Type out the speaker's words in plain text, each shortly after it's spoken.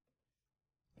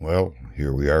Well,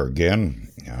 here we are again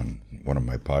on one of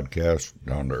my podcasts,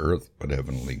 Down to Earth but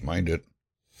Heavenly Minded.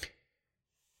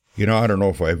 I don't know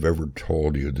if I've ever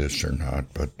told you this or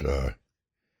not, but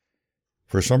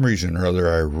for some reason or other,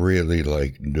 I really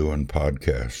like doing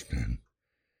podcasts.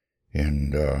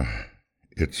 And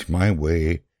it's my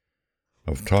way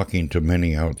of talking to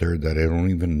many out there that I don't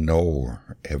even know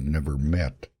or have never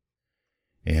met.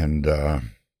 And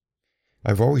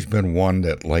I've always been one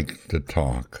that liked to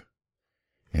talk.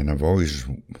 And I've always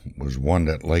was one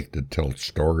that liked to tell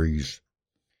stories.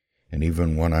 And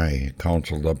even when I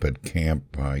counseled up at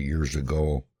camp years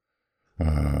ago,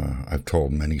 I've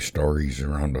told many stories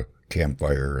around a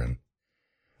campfire, and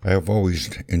I have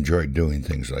always enjoyed doing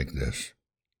things like this.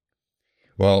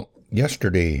 Well,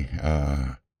 yesterday,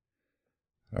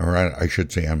 or I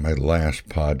should say on my last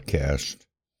podcast,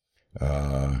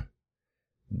 the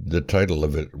title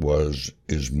of it was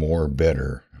Is More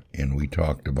Better? And we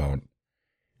talked about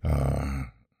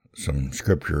some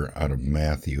scripture out of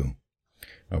Matthew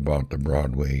about the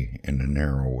broad way and the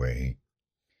narrow way.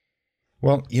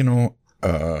 Well,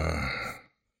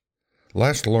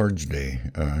 last Lord's Day,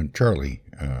 Charlie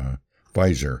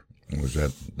Pfizer was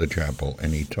at the chapel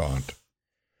and he taught.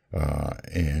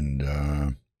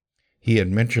 And he had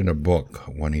mentioned a book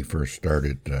when he first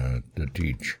started to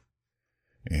teach.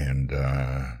 And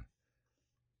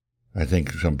I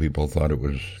think some people thought it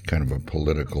was kind of a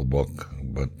political book,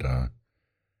 but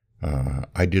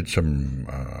I did some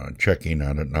checking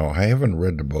on it. Now, I haven't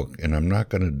read the book, and I'm not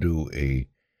going to do a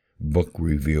book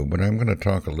review, but I'm going to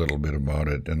talk a little bit about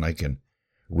it, and I can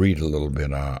read a little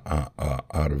bit out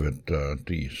of it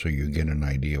so you get an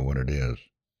idea what it is.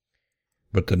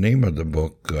 But the name of the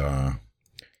book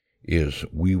is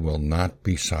We Will Not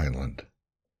Be Silent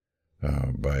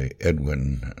by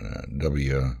Edwin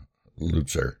W.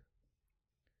 Lutzer.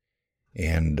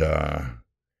 And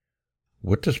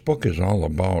what this book is all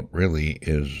about, really,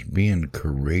 is being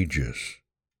courageous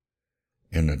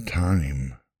in a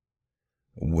time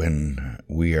when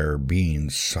we are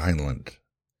being silent.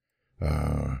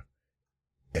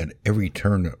 At every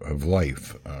turn of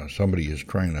life, somebody is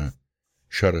trying to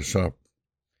shut us up.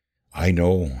 I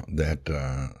know that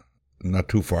not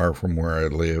too far from where I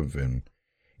live in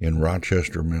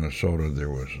Rochester, Minnesota,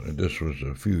 this was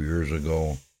a few years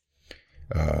ago,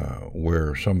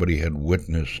 where somebody had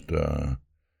witnessed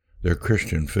their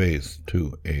Christian faith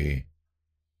to a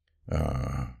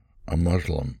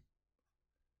Muslim.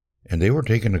 And they were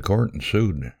taken to court and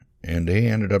sued, and they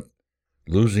ended up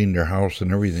losing their house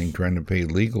and everything trying to pay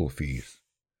legal fees.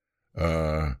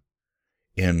 And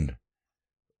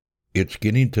it's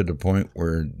getting to the point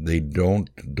where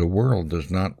the world does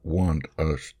not want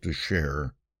us to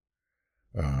share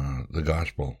the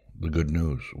gospel, the good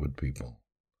news with people.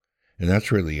 And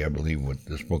that's really, I believe, what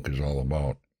this book is all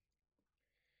about.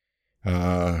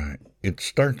 It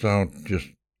starts out just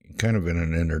kind of in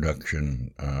an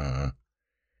introduction.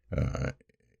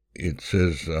 It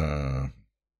says,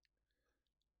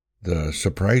 the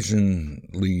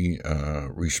surprisingly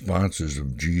responses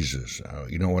of Jesus.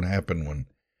 You know what happened when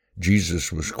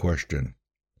Jesus was questioned?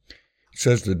 It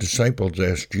says the disciples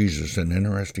asked Jesus an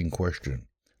interesting question.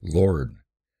 Lord,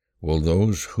 will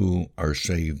those who are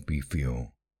saved be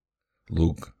few?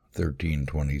 Luke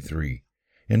 13:23.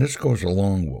 And this goes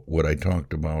along with what I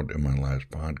talked about in my last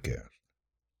podcast.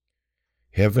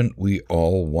 Haven't we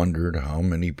all wondered how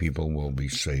many people will be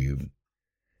saved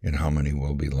and how many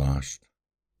will be lost?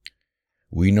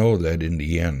 We know that in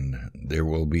the end there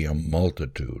will be a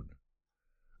multitude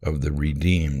of the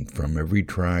redeemed from every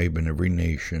tribe and every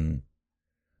nation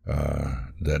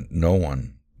that no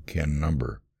one can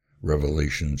number.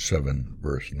 Revelation 7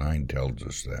 verse 9 tells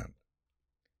us that.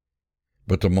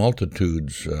 But the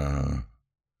multitudes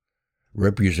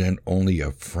represent only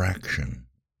a fraction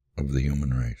of the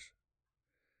human race.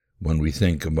 When we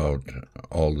think about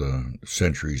all the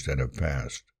centuries that have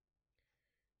passed,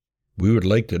 we would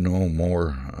like to know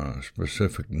more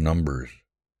specific numbers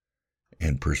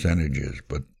and percentages,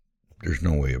 but there's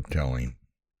no way of telling.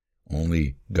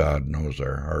 Only God knows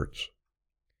our hearts.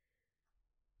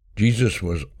 Jesus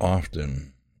was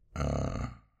often,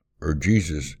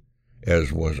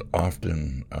 as was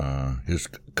often his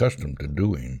custom to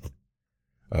doing,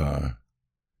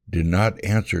 did not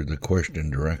answer the question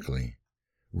directly.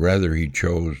 Rather, he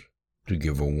chose to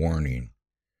give a warning.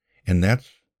 And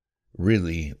that's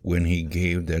really when he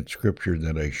gave that scripture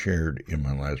that I shared in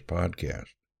my last podcast.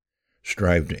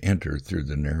 Strive to enter through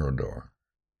the narrow door.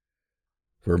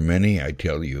 For many, I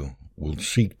tell you, will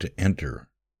seek to enter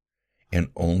and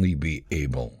only be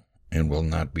able and will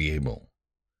not be able.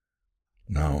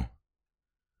 Now,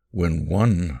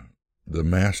 when the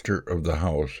master of the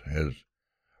house, has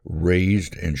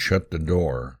raised and shut the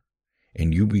door,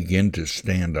 and you begin to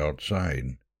stand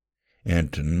outside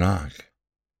and to knock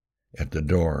at the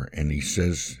door, and he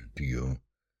says to you,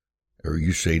 or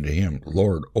you say to him,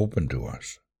 Lord, open to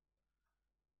us.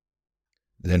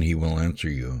 Then he will answer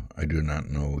you, I do not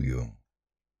know you,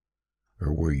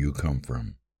 or where you come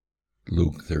from.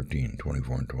 Luke 13,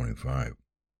 24 and 25.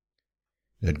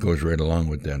 That goes right along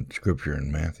with that scripture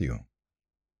in Matthew.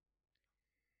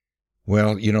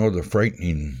 Well, the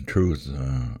frightening truth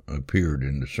appeared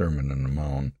in the Sermon on the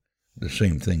Mount, the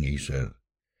same thing he says,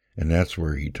 and that's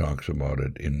where he talks about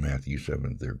it in Matthew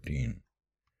 7:13.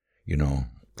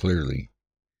 Clearly,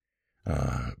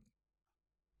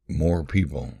 more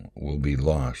people will be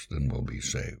lost than will be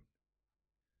saved.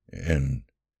 And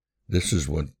this is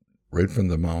what, right from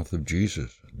the mouth of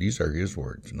Jesus, these are his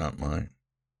words, not mine.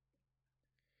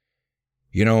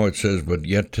 It says, but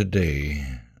yet today,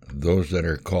 those that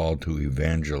are called to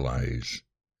evangelize,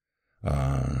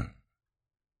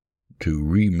 to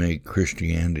remake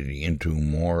Christianity into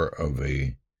more of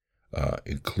a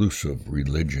inclusive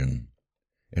religion,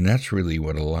 and that's really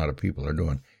what a lot of people are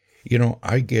doing.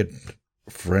 I get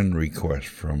friend requests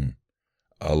from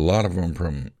a lot of them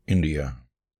from India,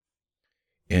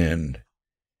 and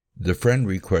the friend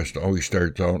request always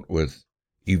starts out with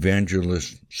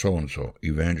evangelist so-and-so,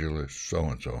 evangelist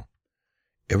so-and-so.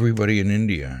 Everybody in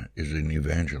India is an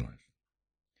evangelist.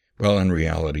 Well, in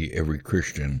reality, every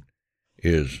Christian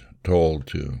is told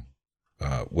to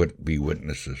be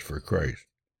witnesses for Christ.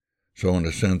 So in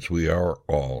a sense, we are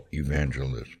all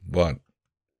evangelists. But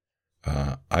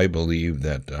I believe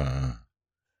that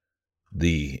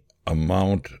the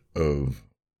amount of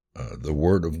the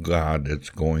Word of God that's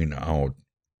going out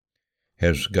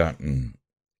has gotten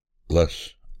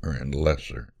lesser and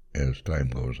lesser as time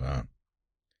goes on.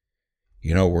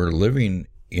 We're living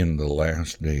in the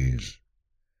last days,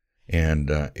 and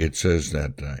it says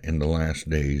that in the last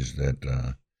days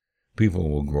that people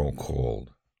will grow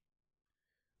cold.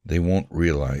 They won't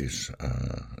realize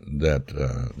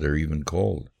that they're even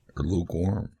cold or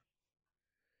lukewarm.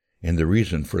 And the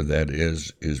reason for that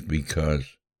is because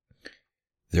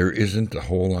there isn't a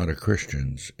whole lot of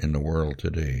Christians in the world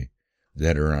today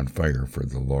that are on fire for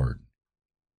the Lord.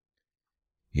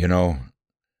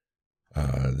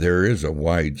 There is a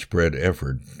widespread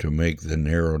effort to make the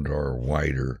narrow door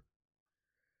wider,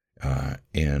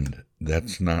 and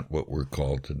that's not what we're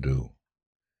called to do.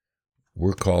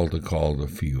 We're called to call the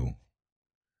few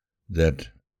that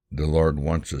the Lord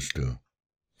wants us to.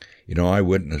 I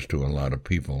witness to a lot of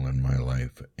people in my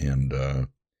life, and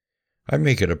I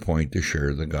make it a point to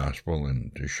share the gospel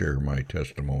and to share my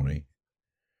testimony.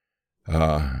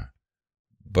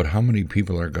 But how many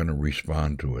people are going to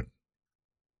respond to it?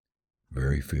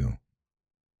 Very few.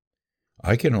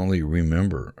 I can only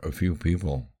remember a few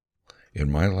people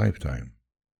in my lifetime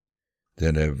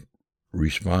that have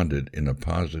responded in a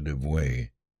positive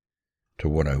way to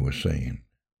what I was saying.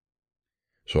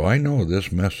 So I know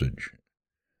this message,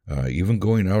 even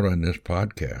going out on this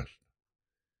podcast,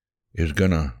 is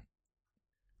going to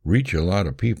reach a lot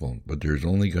of people, but there's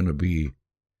only going to be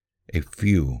a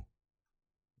few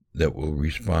that will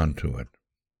respond to it.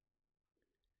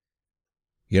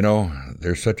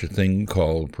 There's such a thing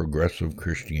called progressive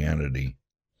Christianity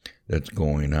that's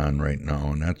going on right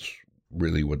now, and that's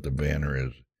really what the banner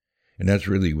is. And that's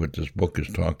really what this book is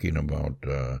talking about,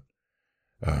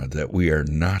 that we are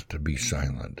not to be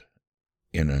silent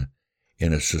in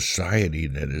a society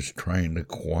that is trying to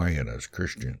quiet us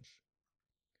Christians.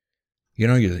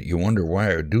 You wonder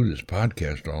why I do this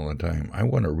podcast all the time. I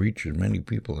want to reach as many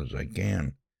people as I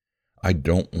can. I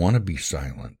don't want to be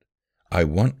silent. I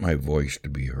want my voice to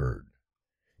be heard.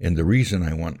 And the reason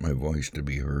I want my voice to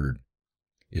be heard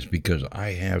is because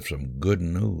I have some good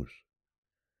news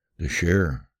to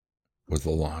share with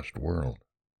the lost world.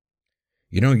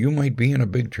 You might be in a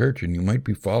big church and you might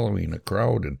be following a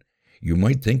crowd and you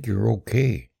might think you're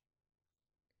okay.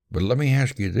 But let me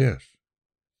ask you this.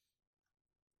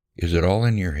 Is it all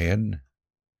in your head?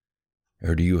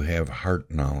 Or do you have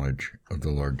heart knowledge of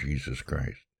the Lord Jesus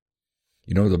Christ?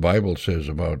 The Bible says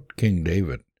about King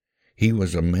David, he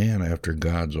was a man after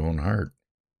God's own heart.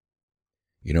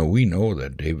 We know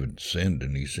that David sinned,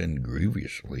 and he sinned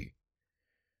grievously.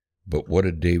 But what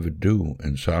did David do?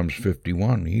 In Psalms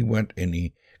 51, he went and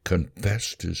he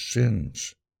confessed his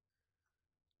sins.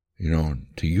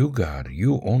 To you, God,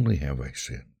 you only have I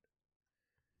sinned,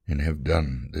 and have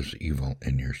done this evil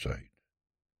in your sight.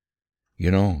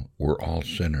 We're all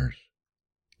sinners,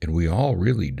 and we all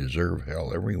really deserve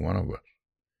hell, every one of us.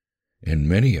 And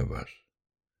many of us,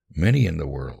 many in the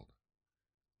world,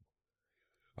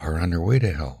 are on their way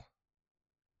to hell.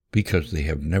 because they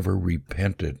have never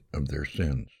repented of their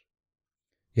sins.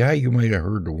 Yeah, you might have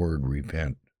heard the word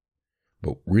repent,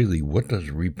 but really, what does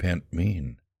repent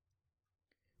mean?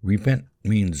 Repent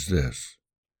means this: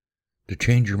 to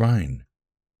change your mind,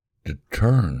 to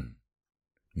turn,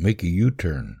 make a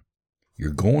U-turn.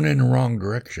 You're going in the wrong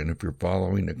direction if you're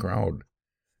following the crowd.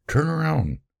 Turn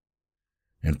around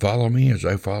and follow me as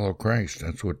I follow Christ.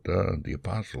 That's what the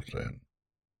apostle said.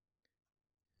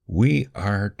 We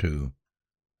are to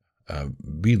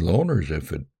be loners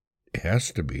if it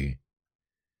has to be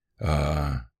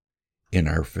in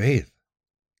our faith.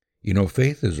 You know,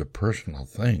 faith is a personal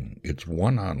thing. It's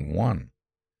one-on-one.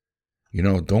 You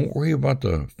know, don't worry about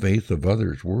the faith of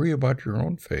others. Worry about your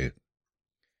own faith.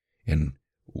 And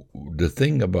the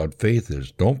thing about faith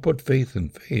is, don't put faith in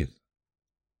faith.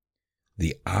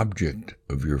 The object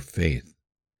of your faith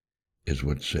is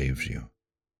what saves you.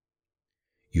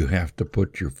 You have to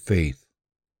put your faith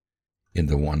in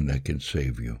the one that can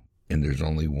save you. And there's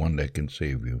only one that can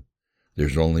save you.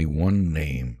 There's only one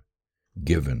name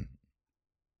given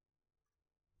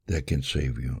that can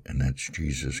save you, and that's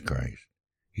Jesus Christ.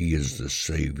 He is the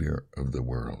Savior of the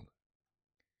world.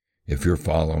 If you're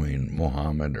following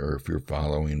Muhammad, or if you're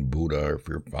following Buddha, or if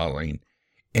you're following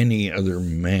any other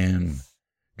man,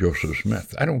 Joseph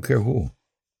Smith, I don't care who,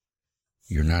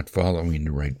 you're not following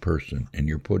the right person, and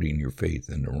you're putting your faith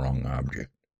in the wrong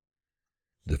object.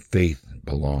 The faith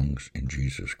belongs in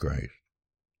Jesus Christ.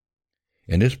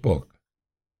 In this book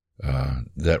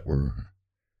that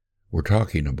we're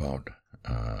talking about,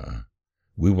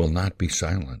 we will not be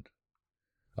silent.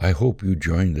 I hope you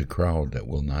join the crowd that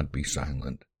will not be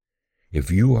silent. If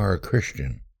you are a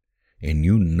Christian and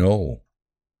you know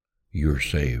you're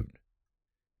saved,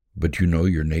 but you know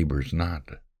your neighbor's not,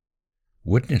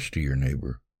 witness to your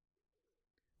neighbor.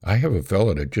 I have a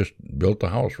fellow that just built a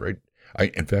house, right?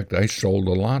 In fact, I sold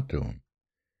a lot to him,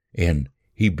 and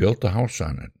he built a house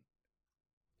on it.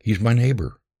 He's my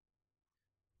neighbor,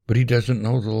 but he doesn't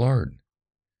know the Lord.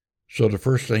 So the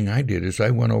first thing I did is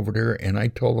I went over there and I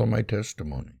told him my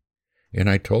testimony, and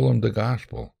I told him the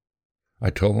gospel. I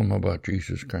told him about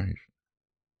Jesus Christ.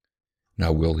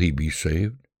 Now, will he be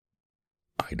saved?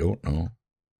 I don't know.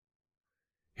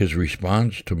 His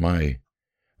response to my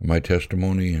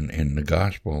testimony and the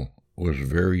gospel was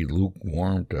very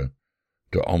lukewarm to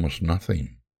almost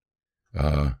nothing.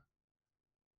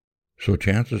 So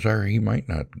chances are he might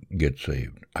not get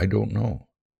saved. I don't know.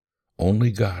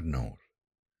 Only God knows.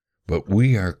 But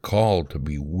we are called to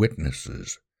be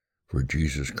witnesses for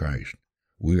Jesus Christ.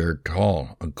 We are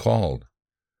called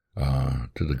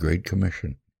to the Great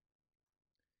Commission.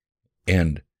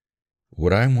 And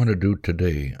what I want to do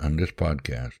today on this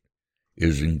podcast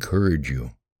is encourage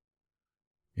you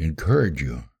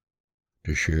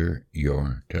to share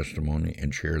your testimony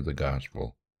and share the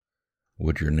gospel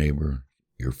with your neighbor,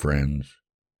 your friends,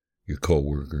 your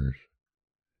co-workers,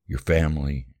 your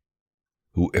family,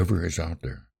 whoever is out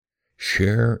there.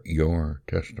 Share your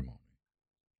testimony.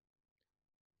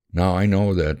 Now, I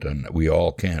know that we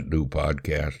all can't do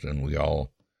podcasts and we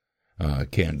all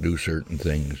can't do certain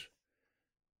things,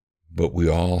 but we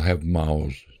all have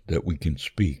mouths that we can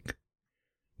speak.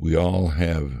 We all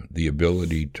have the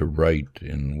ability to write,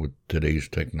 and with today's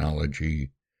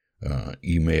technology,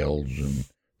 emails and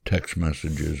text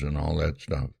messages and all that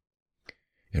stuff.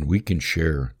 And we can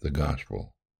share the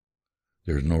gospel.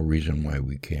 There's no reason why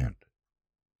we can't.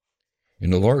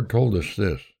 And the Lord told us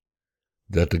this,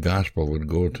 that the gospel would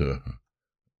go to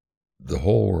the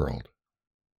whole world,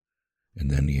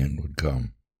 and then the end would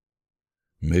come.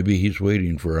 Maybe he's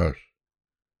waiting for us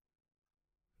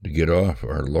to get off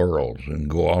our laurels and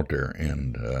go out there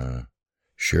and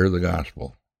share the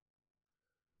gospel.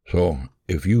 So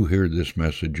if you hear this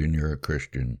message and you're a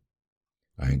Christian,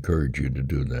 I encourage you to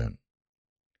do that.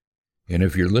 And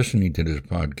if you're listening to this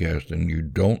podcast and you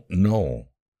don't know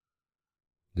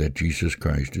that Jesus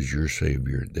Christ is your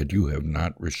Savior, that you have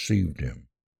not received him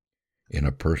in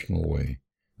a personal way,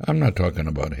 I'm not talking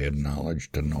about head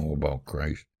knowledge to know about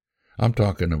Christ. I'm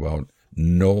talking about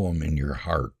know him in your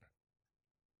heart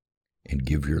and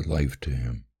give your life to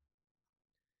him,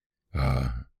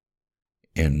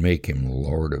 and make him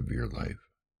Lord of your life,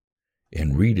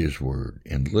 and read his word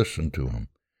and listen to him.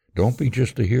 Don't be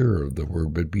just a hearer of the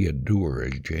word, but be a doer,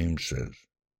 as James says.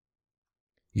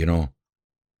 You know,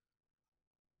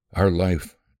 our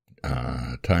life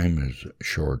time is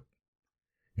short,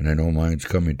 and I know mine's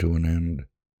coming to an end,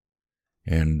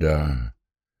 and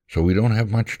so we don't have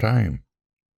much time.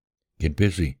 Get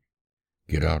busy.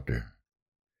 Get out there.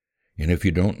 And if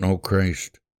you don't know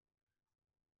Christ,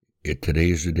 today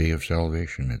is the day of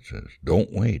salvation, it says.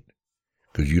 Don't wait,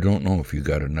 because you don't know if you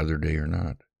got another day or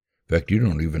not. In fact, you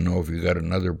don't even know if you got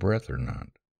another breath or not.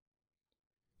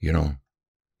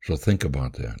 So think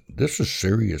about that. This is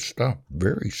serious stuff,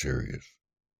 very serious.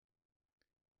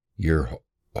 Your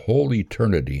whole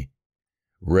eternity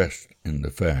rests in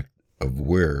the fact of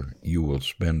where you will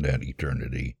spend that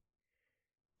eternity,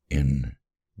 in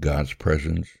God's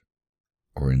presence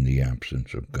or in the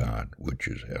absence of God, which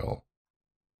is hell.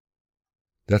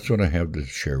 That's what I have to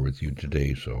share with you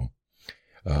today. So,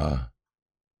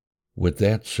 with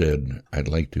that said, I'd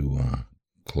like to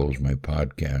close my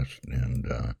podcast,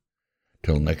 and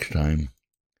till next time,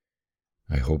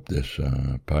 I hope this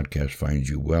podcast finds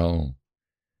you well,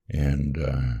 and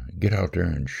get out there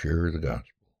and share the gospel.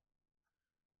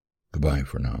 Goodbye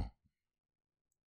for now.